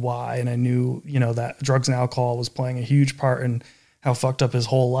I knew why. And I knew, you know, that drugs and alcohol was playing a huge part in how fucked up his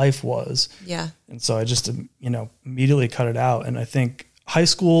whole life was. Yeah. And so I just, you know, immediately cut it out. And I think high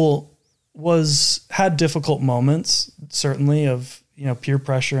school had difficult moments, certainly, of, you know, peer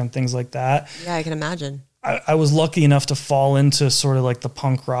pressure and things like that. Yeah, I can imagine. I was lucky enough to fall into sort of like the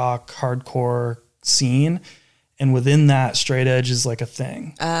punk rock, hardcore scene. And within that, straight edge is like a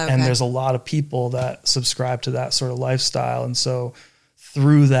thing. Okay. And there's a lot of people that subscribe to that sort of lifestyle. And so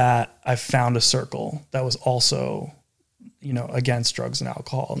through that, I found a circle that was also, you know, against drugs and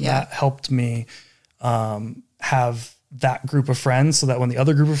alcohol. And that helped me have that group of friends, so that when the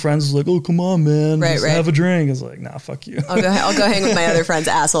other group of friends was like, oh, come on, man, just have a drink, I was like, nah, fuck you. I'll go hang with my other friends,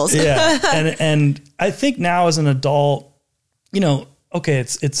 assholes. Yeah. And I think now as an adult, you know, okay,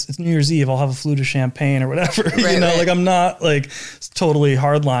 it's New Year's Eve, I'll have a flute of champagne or whatever, you know, like, I'm not like totally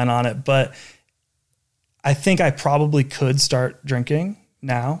hardline on it, but I think I probably could start drinking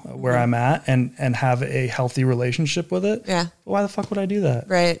now where I'm at and have a healthy relationship with it. Yeah. But why the fuck would I do that?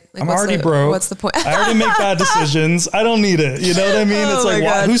 Right. Like, I'm already broke. What's the point? I already make bad decisions. I don't need it. You know what I mean? It's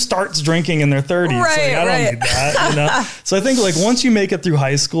like, who starts drinking in their 30s? Right, like, I don't need that, you know? So I think, like, once you make it through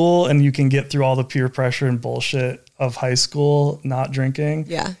high school and you can get through all the peer pressure and bullshit of high school, not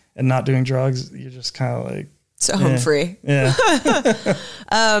drinking and not doing drugs, you're just kind of like, so home free. Yeah.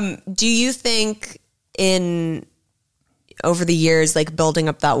 Do you think over the years, like building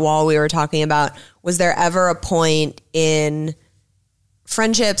up that wall we were talking about, was there ever a point in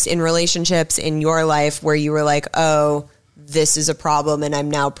friendships, in relationships, in your life where you were like, oh, this is a problem and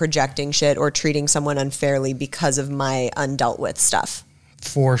I'm now projecting shit or treating someone unfairly because of my undealt with stuff?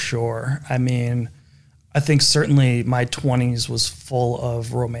 For sure. I mean, I think certainly my 20s was full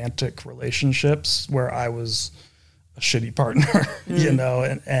of romantic relationships where I was a shitty partner, you know,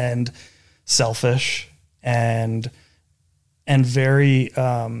 and selfish and very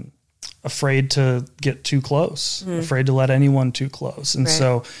afraid to get too close, afraid to let anyone too close. And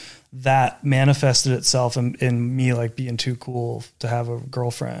so that manifested itself in me like being too cool to have a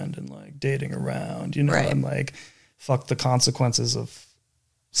girlfriend and like dating around, you know, and like fuck the consequences of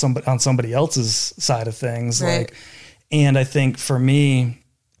somebody else's side of things. Like, and I think for me,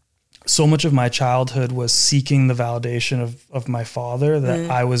 so much of my childhood was seeking the validation of my father that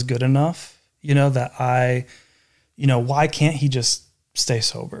I was good enough, you know, that why can't he just stay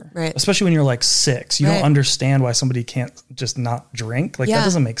sober? Right. Especially when you're like 6, you don't understand why somebody can't just not drink. Like that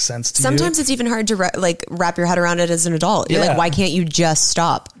doesn't make sense to you. Sometimes it's even hard to wrap your head around it as an adult. You're like, why can't you just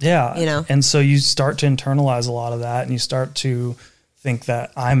stop? Yeah. You know? And so you start to internalize a lot of that and you start to think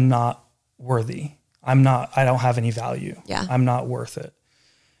that I'm not worthy. I don't have any value. Yeah. I'm not worth it.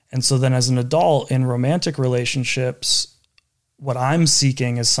 And so then as an adult in romantic relationships, what I'm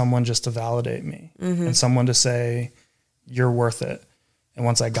seeking is someone just to validate me and someone to say, you're worth it. And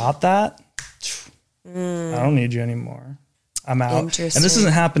once I got that, I don't need you anymore. I'm out. And this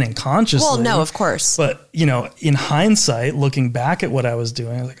isn't happening consciously. Well, no, of course. But, you know, in hindsight, looking back at what I was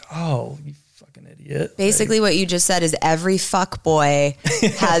doing, I was like, oh, you fucking idiot. Basically what you just said is every fuck boy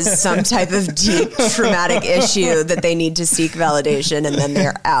has some type of deep traumatic issue that they need to seek validation and then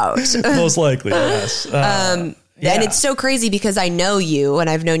they're out. Most likely, yes. And it's so crazy because I know you and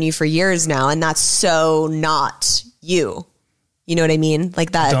I've known you for years now, and that's so not you. You know what I mean?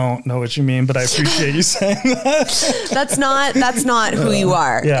 Like that. I don't know what you mean, but I appreciate you saying that. That's not who you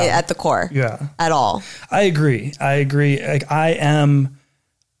are at the core. Yeah. At all. I agree. Like I am,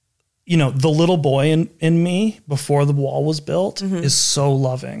 you know, the little boy in me before the wall was built is so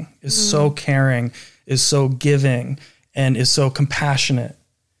loving, is so caring, is so giving, and is so compassionate.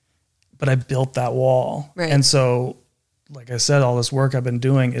 But I built that wall. Right. And so, like I said, all this work I've been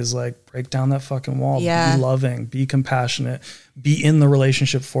doing is like break down that fucking wall, be loving, be compassionate, be in the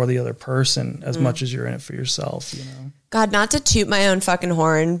relationship for the other person as much as you're in it for yourself, you know? God, not to toot my own fucking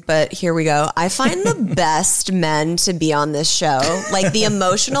horn, but here we go. I find the best men to be on this show. Like the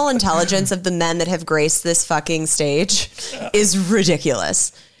emotional intelligence of the men that have graced this fucking stage is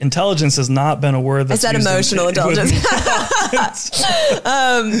ridiculous. Intelligence has not been a word that's I said emotional intelligence.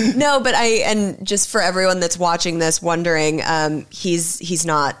 No, but and just for everyone that's watching this wondering, he's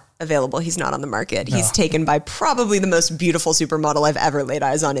not available. He's not on the market. No. He's taken by probably the most beautiful supermodel I've ever laid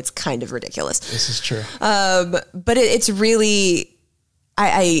eyes on. It's kind of ridiculous. This is true. But it's really,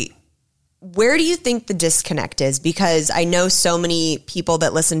 where do you think the disconnect is? Because I know so many people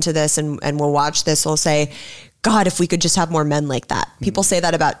that listen to this and will watch this will say, God, if we could just have more men like that. People say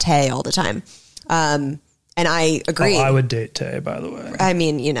that about Tay all the time. And I agree. Oh, I would date Tay, by the way. I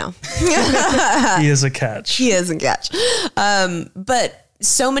mean, you know. He is a catch. He is a catch. But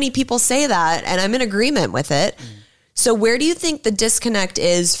so many people say that, and I'm in agreement with it. So where do you think the disconnect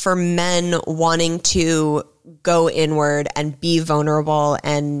is for men wanting to go inward and be vulnerable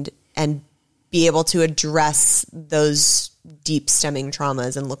and be able to address those deep stemming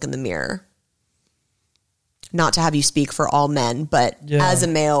traumas and look in the mirror? Not to have you speak for all men, but as a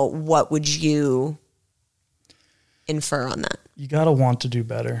male, what would you infer on that? You got to want to do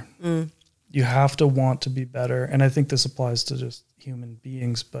better. You have to want to be better. And I think this applies to just human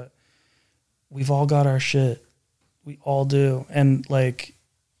beings, but we've all got our shit. We all do. And like,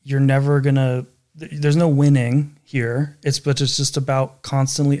 you're never gonna, there's no winning here. It's just about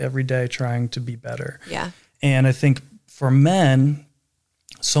constantly every day trying to be better. Yeah. And I think for men,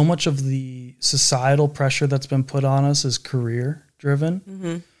 so much of the societal pressure that's been put on us is career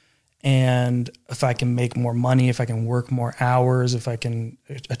driven. And if I can make more money, if I can work more hours, if I can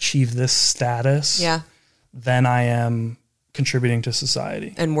achieve this status, then I am contributing to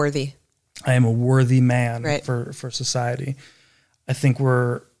society. And worthy. I am a worthy man for society. I think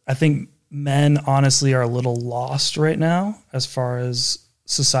men honestly are a little lost right now as far as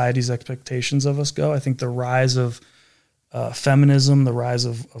society's expectations of us go. I think the rise of feminism, the rise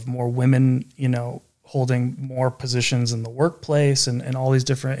of more women, you know, holding more positions in the workplace and all these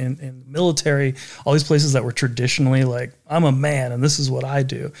different in the military, all these places that were traditionally like, I'm a man and this is what I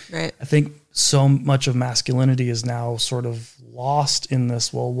do. Right. I think so much of masculinity is now sort of lost in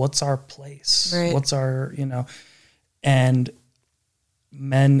this, well, what's our place? Right. What's our, you know, And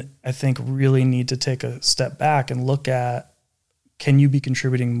men, I think, really need to take a step back and look at, can you be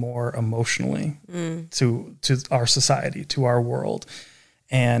contributing more emotionally to our society, to our world?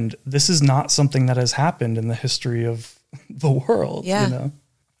 And this is not something that has happened in the history of the world, Yeah. you know?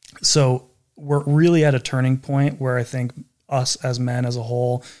 So we're really at a turning point where I think us as men as a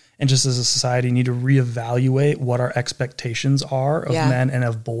whole and just as a society need to reevaluate what our expectations are of men and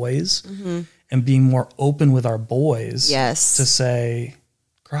of boys, and being more open with our boys to say,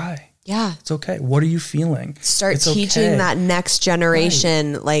 cry. Yeah. It's okay. What are you feeling? Start It's teaching okay. that next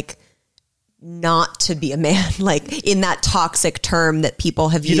generation, like, not to be a man, like in that toxic term that people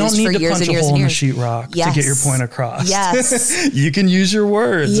have You used don't for need to years punch and a years hole and in the years. sheetrock Yes. to get your point across. Yes. You can use your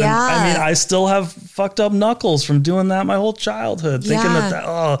words. Yeah. And, I mean, I still have fucked up knuckles from doing that my whole childhood, thinking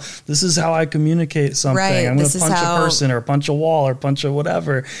that, this is how I communicate something. Right. I'm going This to is punch how- a person or punch a wall or punch a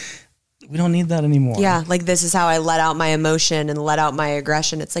whatever. We don't need that anymore. Yeah. Like, this is how I let out my emotion and let out my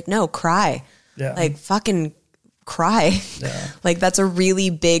aggression. It's like, no, cry. Yeah. Like, fucking cry. Yeah. Like, that's a really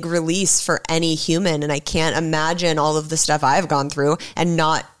big release for any human. And I can't imagine all of the stuff I've gone through and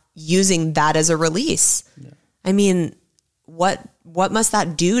not using that as a release. Yeah. I mean, what must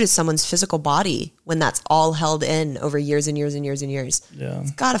that do to someone's physical body when that's all held in over years and years and years and years? Yeah.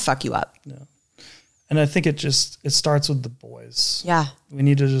 It's gotta fuck you up. Yeah. And I think it starts with the boys. Yeah. We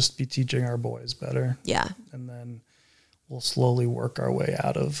need to just be teaching our boys better. Yeah. And then we'll slowly work our way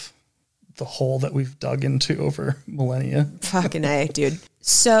out of the hole that we've dug into over millennia. Fucking A, dude.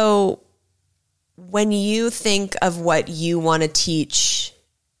 So when you think of what you want to teach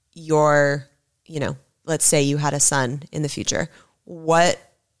your, let's say you had a son in the future, what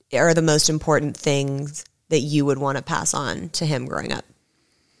are the most important things that you would want to pass on to him growing up?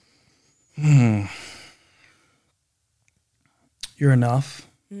 You're enough.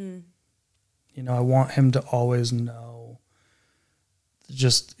 I want him to always know,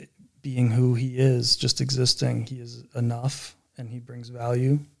 just being who he is, just existing, he is enough and he brings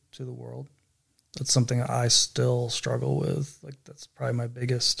value to the world. That's something I still struggle with. Like, that's probably my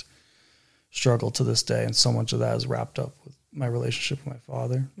biggest struggle to this day. And so much of that is wrapped up with my relationship with my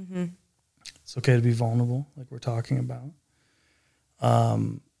father. Mm-hmm. It's okay to be vulnerable, like we're talking about.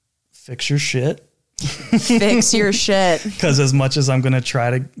 Fix your shit. Fix your shit. Because as much as I'm going to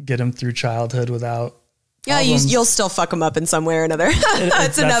try to get him through childhood without you'll still fuck him up in some way or another.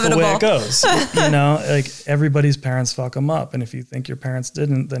 It's inevitable. That's the way it goes. Like, everybody's parents fuck them up. And if you think your parents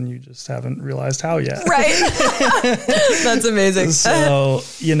didn't, then you just haven't realized how yet. Right. That's amazing. So,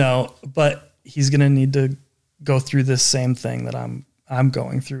 but he's going to need to go through this same thing that I'm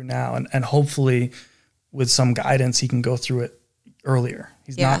going through now. And hopefully with some guidance, he can go through it earlier.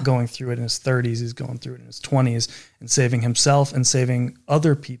 He's not going through it in his 30s. He's going through it in his 20s and saving himself and saving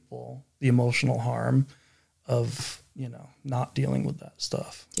other people the emotional harm of, not dealing with that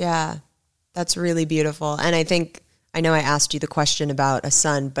stuff. Yeah, that's really beautiful. And I know I asked you the question about a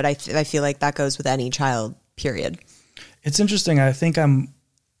son, but I feel like that goes with any child, period. It's interesting. I think I'm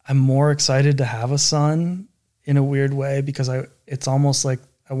more excited to have a son in a weird way because it's almost like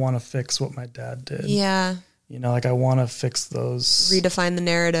I want to fix what my dad did. Yeah. Like I want to fix those. Redefine the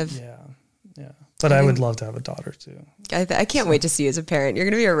narrative. Yeah. Yeah. But I would love to have a daughter too. I can't wait to see you as a parent. You're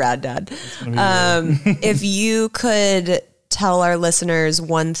going to be a rad dad. If you could tell our listeners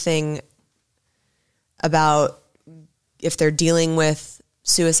one thing about if they're dealing with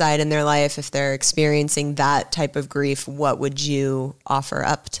suicide in their life, if they're experiencing that type of grief, what would you offer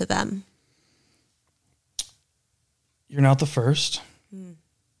up to them? You're not the first.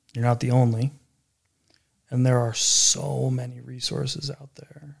 You're not the only. And there are so many resources out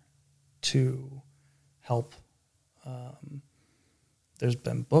there to help. There's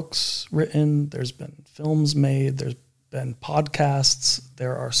been books written, there's been films made, there's been podcasts,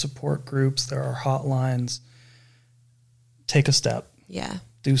 there are support groups, there are hotlines. Take a step. Yeah.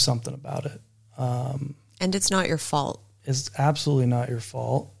 Do something about it. And it's not your fault. It's absolutely not your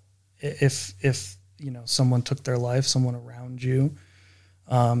fault. If someone took their life, someone around you,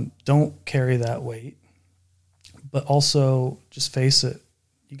 don't carry that weight. But also just face it.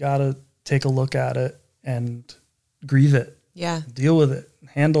 You got to take a look at it and grieve it. Yeah. Deal with it.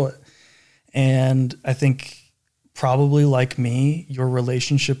 Handle it. And I think probably like me, your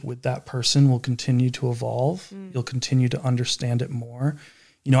relationship with that person will continue to evolve. You'll continue to understand it more.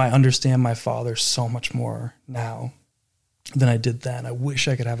 I understand my father so much more now than I did then. I wish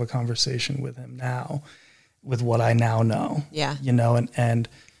I could have a conversation with him now with what I now know. Yeah. And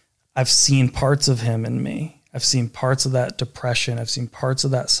I've seen parts of him in me. I've seen parts of that depression. I've seen parts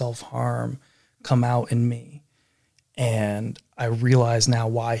of that self-harm come out in me. And I realize now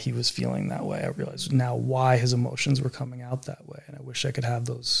why he was feeling that way. I realize now why his emotions were coming out that way. And I wish I could have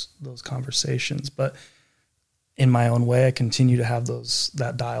those conversations. But in my own way, I continue to have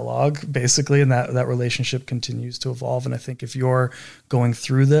that dialogue, basically, and that relationship continues to evolve. And I think if you're going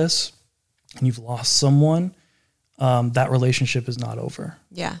through this and you've lost someone, that relationship is not over.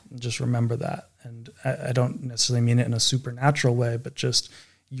 Yeah. Just remember that. And I don't necessarily mean it in a supernatural way, but just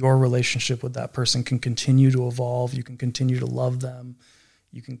your relationship with that person can continue to evolve. You can continue to love them.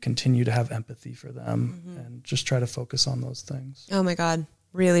 You can continue to have empathy for them, and just try to focus on those things. Oh my God.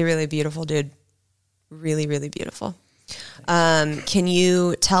 Really, really beautiful, dude. Really, really beautiful. Can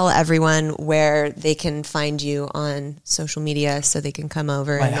you tell everyone where they can find you on social media so they can come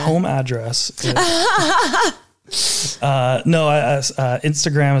over? My home address is,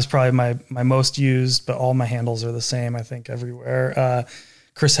 Instagram is probably my most used, but all my handles are the same, I think, everywhere.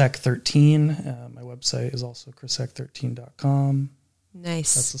 Chris Heck 13. My website is also chrisheck13.com.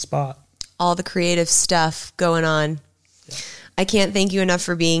 Nice. That's the spot. All the creative stuff going on. Yeah. I can't thank you enough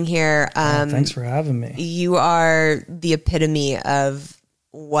for being here. Thanks for having me. You are the epitome of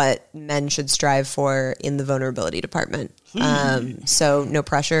what men should strive for in the vulnerability department. So no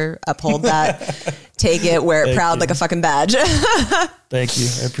pressure, uphold that, take it, wear it proud like a fucking badge. Thank you.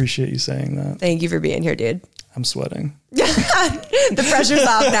 I appreciate you saying that. Thank you for being here, dude. I'm sweating. The pressure's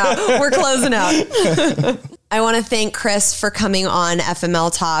off now. We're closing out. I want to thank Chris for coming on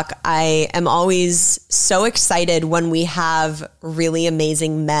FML Talk. I am always so excited when we have really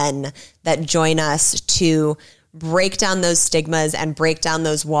amazing men that join us to break down those stigmas and break down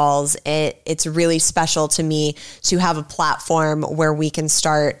those walls. It's really special to me to have a platform where we can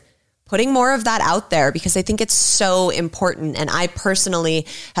start putting more of that out there, because I think it's so important. And I personally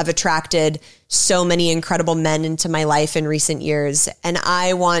have attracted so many incredible men into my life in recent years. And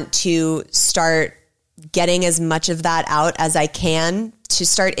I want to start getting as much of that out as I can, to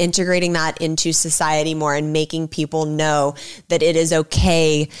start integrating that into society more and making people know that it is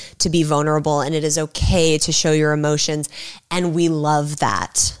okay to be vulnerable and it is okay to show your emotions. And we love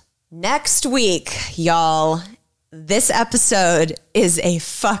that. Next week, y'all, this episode is a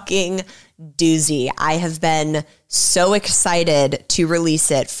fucking doozy. I have been so excited to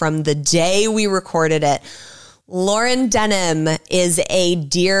release it from the day we recorded it. Lauren Denham is a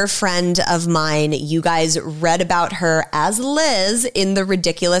dear friend of mine. You guys read about her as Liz in The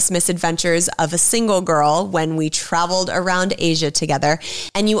Ridiculous Misadventures of a Single Girl when we traveled around Asia together.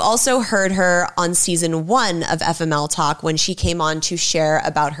 And you also heard her on season 1 of FML Talk when she came on to share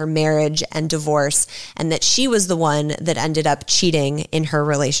about her marriage and divorce, and that she was the one that ended up cheating in her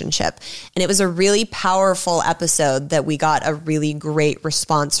relationship. And it was a really powerful episode that we got a really great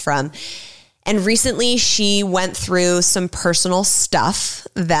response from. And recently she went through some personal stuff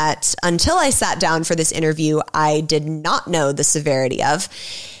that until I sat down for this interview, I did not know the severity of.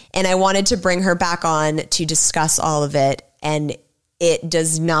 And I wanted to bring her back on to discuss all of it. And it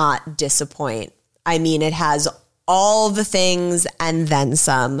does not disappoint. I mean, it has all the things and then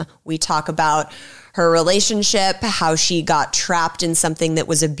some. We talk about her relationship, how she got trapped in something that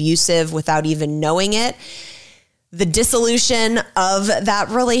was abusive without even knowing it, the dissolution of that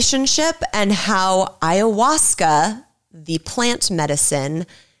relationship, and how ayahuasca, the plant medicine,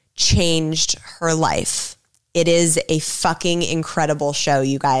 changed her life. It is a fucking incredible show,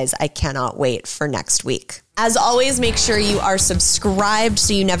 you guys. I cannot wait for next week. As always, make sure you are subscribed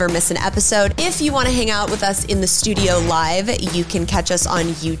so you never miss an episode. If you want to hang out with us in the studio live, you can catch us on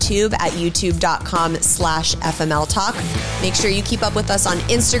YouTube at youtube.com/FML Talk. Make sure you keep up with us on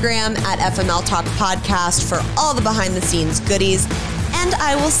Instagram at FML Talk Podcast for all the behind the scenes goodies. And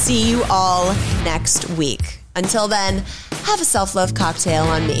I will see you all next week. Until then, have a self-love cocktail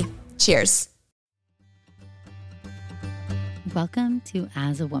on me. Cheers. Welcome to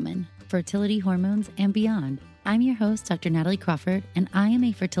As a Woman, Fertility, Hormones, and Beyond. I'm your host, Dr. Natalie Crawford, and I am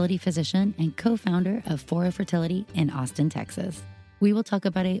a fertility physician and co-founder of Fora Fertility in Austin, Texas. We will talk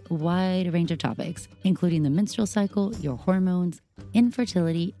about a wide range of topics, including the menstrual cycle, your hormones,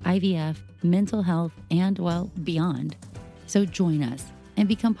 infertility, IVF, mental health, and, well, beyond. So join us and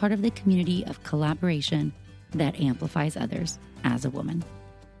become part of the community of collaboration that amplifies others as a woman.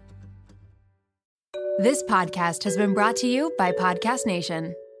 This podcast has been brought to you by Podcast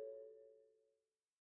Nation.